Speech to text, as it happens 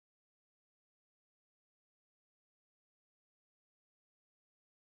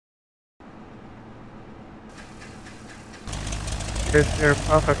This Sierra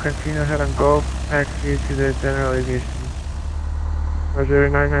Papa, continue ahead on Gulf, taxi to the general aviation. Roger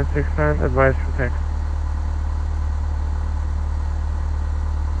 9969, advise for taxi.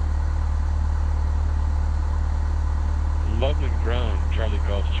 Lovely ground, Charlie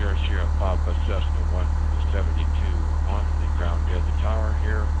Golf Sierra Sierra Papa, Cessna 172 on the ground near the tower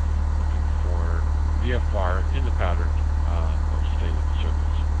here, looking for VFR in the pattern of stay with the circles.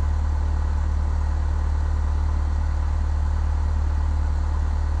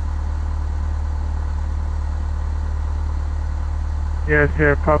 Yes,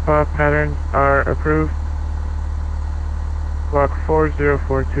 Sierra Papa, patterns are approved. Block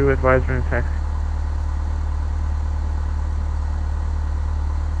 4042, advisor and taxi.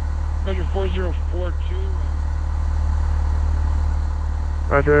 Roger 4042.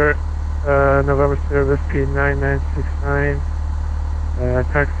 Roger, November Sierra Whiskey 9969,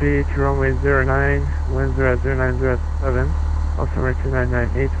 taxi to runway 09, winds are at 0907, altimeter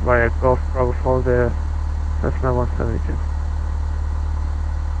 2998 via Gulf Bravo, follow the Cessna 172.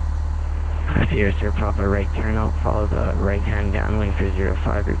 Sierra Sierra Papa, right turnout, follow the right hand downwind for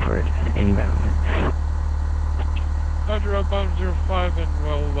 05, report inbound. Roger, outbound 05, and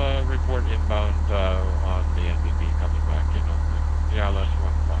we'll report inbound on the NBB coming back in on the ILS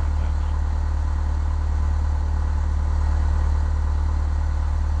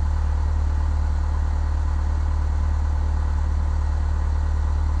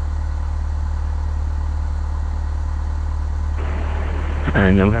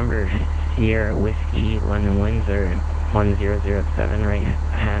 15. November Sierra Whiskey, London Windsor 1007, right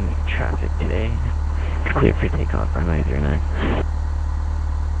hand traffic today. Clear for takeoff runway 09.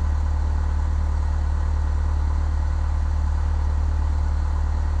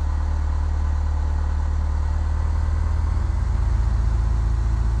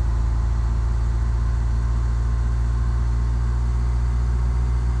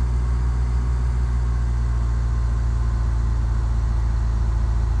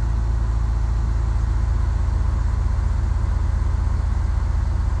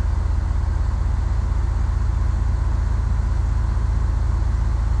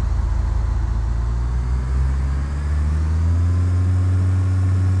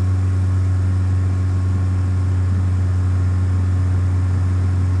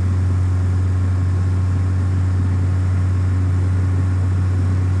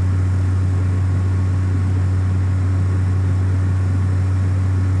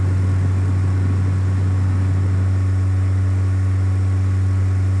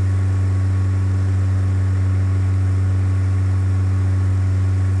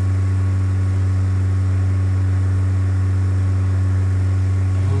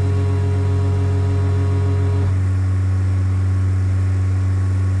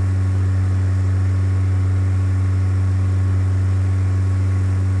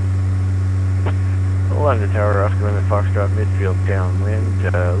 The tower, Oscar Lima Foxtrot, midfield downwind,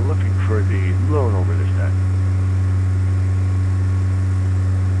 looking for the loan over this time.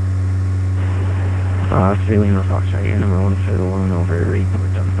 Oscar Lima Foxtrot, you're number 1 for the loan over,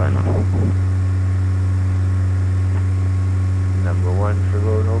 report on final. Number 1 for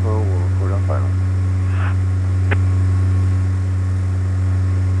loan over, we'll report on final.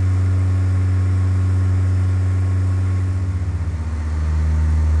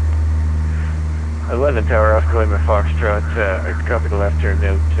 The tower, Oscar Lima Foxtrot, copy the left turn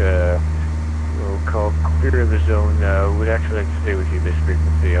out, we'll call clear of the zone, would actually like to stay with you this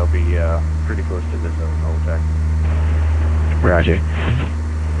frequency, I'll be pretty close to the zone all the time. Roger.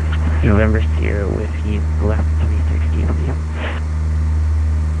 November Sierra Whiskey, left 360, please.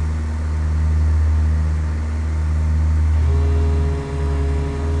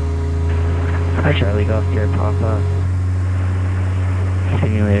 Hi Charlie, Golf Sierra Papa.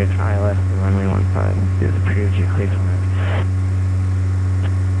 Simulated ILS to runway 15. This is approved, you're clear from it.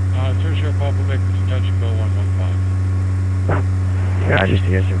 Sierra Sierra Papa, make this touch and go 115. Roger,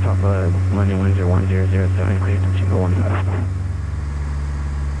 Sierra Sierra Papa, London Windsor 1007, clear to go 15.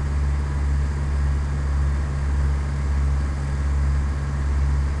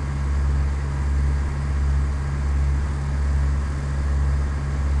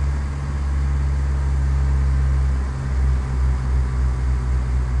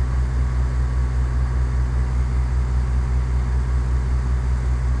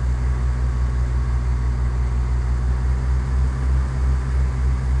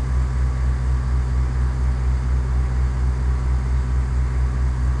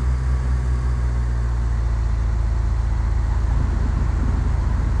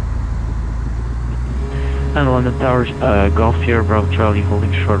 And London Towers, Golf Sierra Bravo Charlie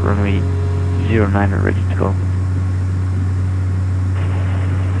holding short runway 09 and ready to go.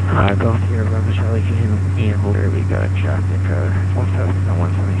 Golf Sierra Bravo Charlie, can you handle me and Holder? We got traffic,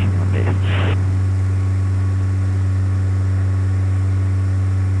 172 on base.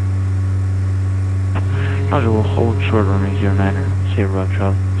 Roger, we'll hold short runway 09er, Sierra Bravo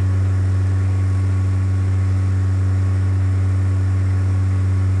Charlie.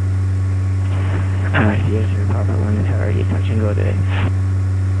 Yes, sir, Papa 1 tower, you touch and go today.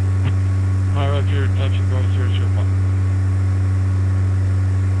 Roger, touch and go, 00 Papa.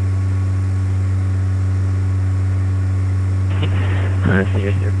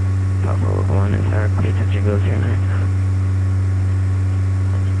 Yes, sir, Papa 1 tower, clear touch and go 09.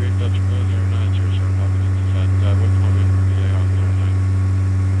 Copy, great touch and go, 09, 00 Papa, descent. What's my wind delay on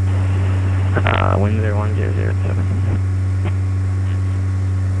 09? Wind 01007.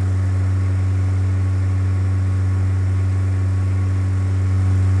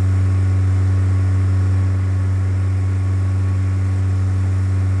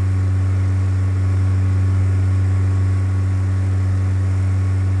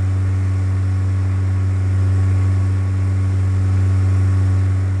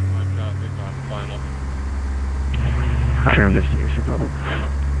 Confirm this year's Republic.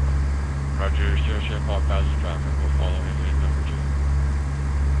 Roger, 00 Papa, passes traffic. We'll follow him in number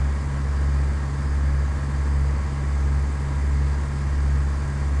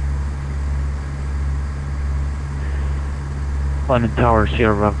 2. London Tower,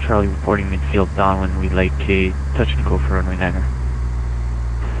 Sierra Bravo Charlie reporting midfield downwind, we like a touch and go for runway 9er.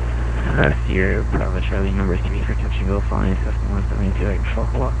 Sierra Bravo Charlie number 3 for touch and go, flying Cessna 172 at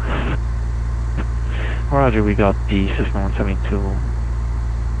Falkwa. Roger, we got the Cessna 172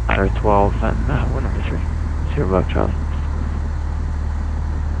 at 12 and we're number 3, Sierra Bravo Charlie.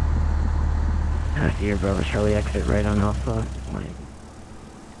 Sierra Bravo Charlie exit right on Alpha.